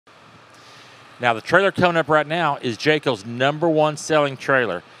Now, the trailer coming up right now is Jayco's #1 selling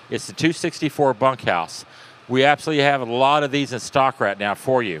trailer. It's the 264 bunkhouse. We absolutely have a lot of these in stock right now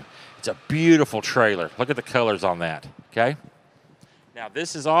for you. It's a beautiful trailer. Look at the colors on that, okay? Now,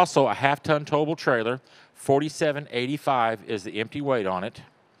 this is also a half-ton towable trailer. 4785 is the empty weight on it,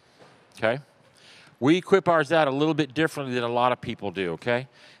 okay? We equip ours out a little bit differently than a lot of people do, okay?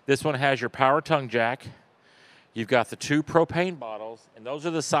 This one has your power tongue jack. You've got the 2 propane bottles, and those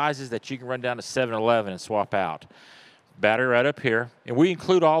are the sizes that you can run down to 7-Eleven and swap out. Battery right up here, and we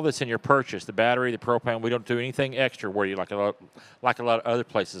include all this in your purchase, the battery, the propane. We don't do anything extra where you like a lot of other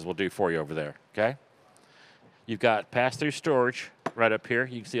places will do for you over there, okay? You've got pass-through storage right up here.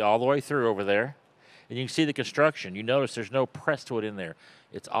 You can see all the way through over there, and you can see the construction. You notice there's no press to it in there.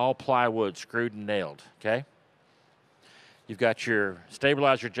 It's all plywood, screwed and nailed, okay? You've got your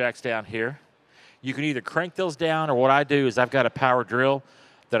stabilizer jacks down here. You can either crank those down, or what I do is I've got a power drill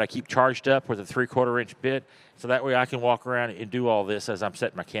that I keep charged up with a 3/4 inch bit, so that way I can walk around and do all this as I'm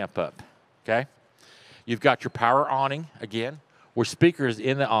setting my camp up, okay? You've got your power awning, again, with speakers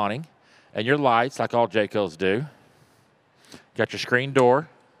in the awning, and your lights, like all Jaycos do. Got your screen door.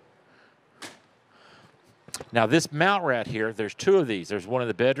 Now, this mount right here, there's 2 of these. There's one in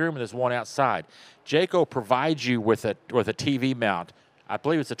the bedroom, and there's one outside. Jayco provides you with a TV mount. I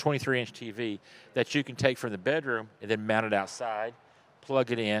believe it's a 23-inch TV that you can take from the bedroom and then mount it outside,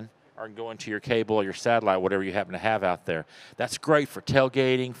 plug it in, or go into your cable or your satellite, whatever you happen to have out there. That's great for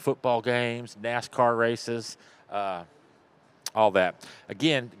tailgating, football games, NASCAR races, all that.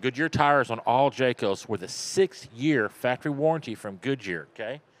 Again, Goodyear tires on all Jaycos with a 6-year factory warranty from Goodyear,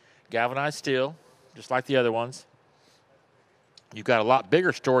 okay? Galvanized steel, just like the other ones. You've got a lot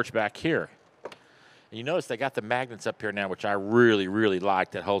bigger storage back here. And you notice they got the magnets up here now, which I really, really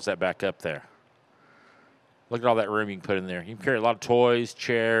like, that holds that back up there. Look at all that room you can put in there. You can carry a lot of toys,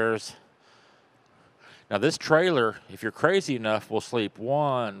 chairs. Now, this trailer, if you're crazy enough, will sleep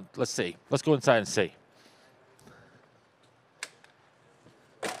one. Let's see. Let's go inside and see.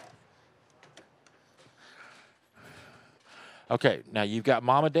 Okay, now you've got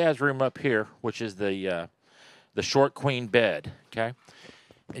Mom and Dad's room up here, which is the short queen bed, okay?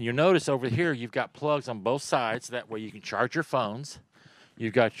 And you'll notice over here you've got plugs on both sides. That way you can charge your phones.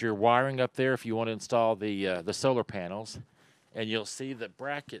 You've got your wiring up there if you want to install the solar panels. And you'll see the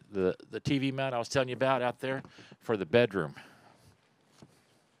bracket, the TV mount I was telling you about out there for the bedroom.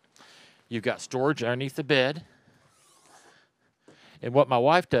 You've got storage underneath the bed. And what my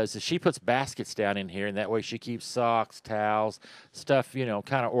wife does is she puts baskets down in here, and that way she keeps socks, towels, stuff, you know,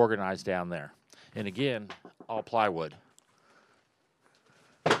 kind of organized down there. And again, all plywood.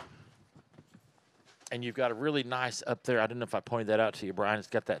 And you've got a really nice up there. I don't know if I pointed that out to you, Brian. It's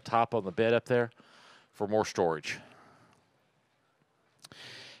got that top on the bed up there for more storage.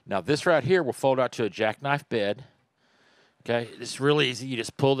 Now, this right here will fold out to a jackknife bed. Okay, it's really easy. You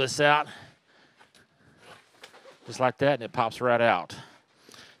just pull this out, just like that, and it pops right out.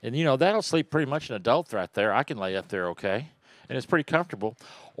 And, you know, that'll sleep pretty much an adult right there. I can lay up there okay, and it's pretty comfortable.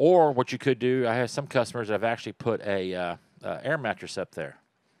 Or what you could do, I have some customers that have actually put a air mattress up there,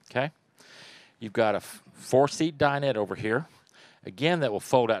 okay? You've got a 4-seat dinette over here. Again, that will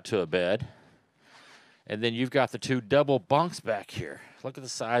fold out to a bed. And then you've got the 2 double bunks back here. Look at the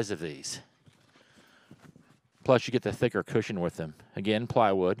size of these. Plus, you get the thicker cushion with them. Again,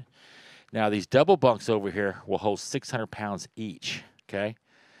 plywood. Now, these double bunks over here will hold 600 pounds each, okay?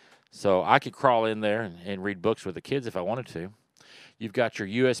 So I could crawl in there and read books with the kids if I wanted to. You've got your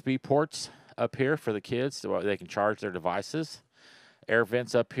USB ports up here for the kids so they can charge their devices. Air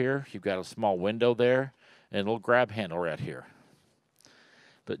vents up here. You've got a small window there and a little grab handle right here.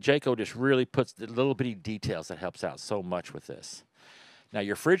 But Jayco just really puts the little bitty details that helps out so much with this. Now,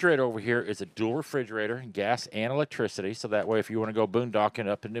 your refrigerator over here is a dual refrigerator, gas and electricity, so that way if you want to go boondocking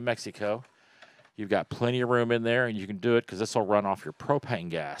up in New Mexico, you've got plenty of room in there, and you can do it because this will run off your propane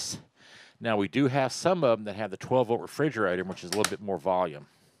gas. Now, we do have some of them that have the 12-volt refrigerator, which is a little bit more volume.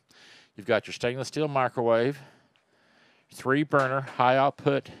 You've got your stainless steel microwave, 3-burner,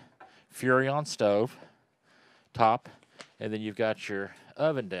 high-output Furrion stove, top, and then you've got your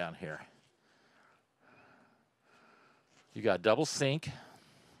oven down here. You got a double sink,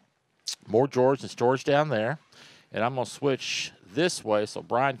 more drawers and storage down there. And I'm going to switch this way so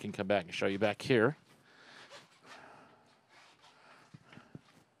Brian can come back and show you back here.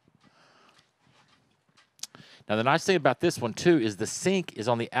 Now, the nice thing about this one, too, is the sink is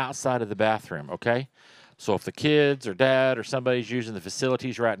on the outside of the bathroom, okay? So if the kids or dad or somebody's using the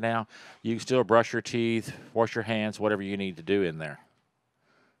facilities right now, you can still brush your teeth, wash your hands, whatever you need to do in there.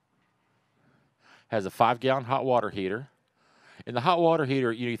 Has a 5-gallon hot water heater. In the hot water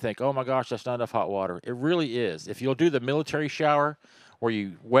heater, you think, oh my gosh, that's not enough hot water. It really is. If you'll do the military shower where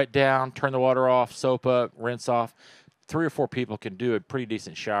you wet down, turn the water off, soap up, rinse off, 3 or 4 people can do a pretty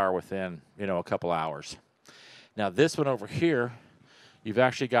decent shower within, a couple hours. Now this one over here, you've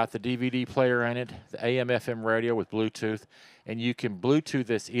actually got the DVD player in it, the AM/FM radio with Bluetooth, and you can Bluetooth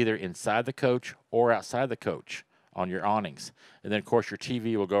this either inside the coach or outside the coach on your awnings. And then, of course, your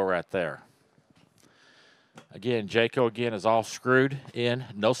TV will go right there. Again, Jayco, again, is all screwed in,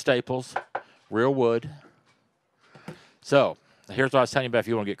 no staples, real wood. So here's what I was telling you about if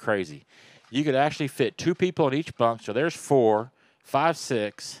you want to get crazy. You could actually fit 2 people in each bunk, so there's 4, 5,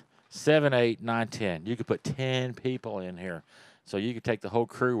 6, 7, 8, 9, 10. You could put 10 people in here. So you could take the whole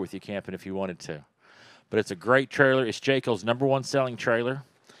crew with you camping if you wanted to. But it's a great trailer. It's Jayco's #1 selling trailer.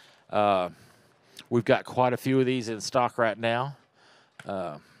 We've got quite a few of these in stock right now.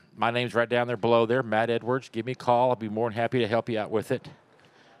 My name's right down there below there, Matt Edwards. Give me a call. I'll be more than happy to help you out with it.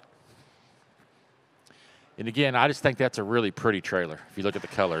 And again, I just think that's a really pretty trailer if you look at the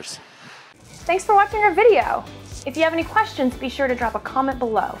colors. Thanks for watching our video. If you have any questions, be sure to drop a comment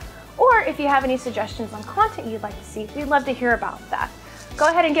below. Or if you have any suggestions on content you'd like to see, we'd love to hear about that. Go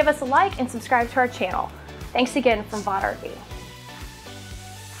ahead and give us a like and subscribe to our channel. Thanks again from VOD RV.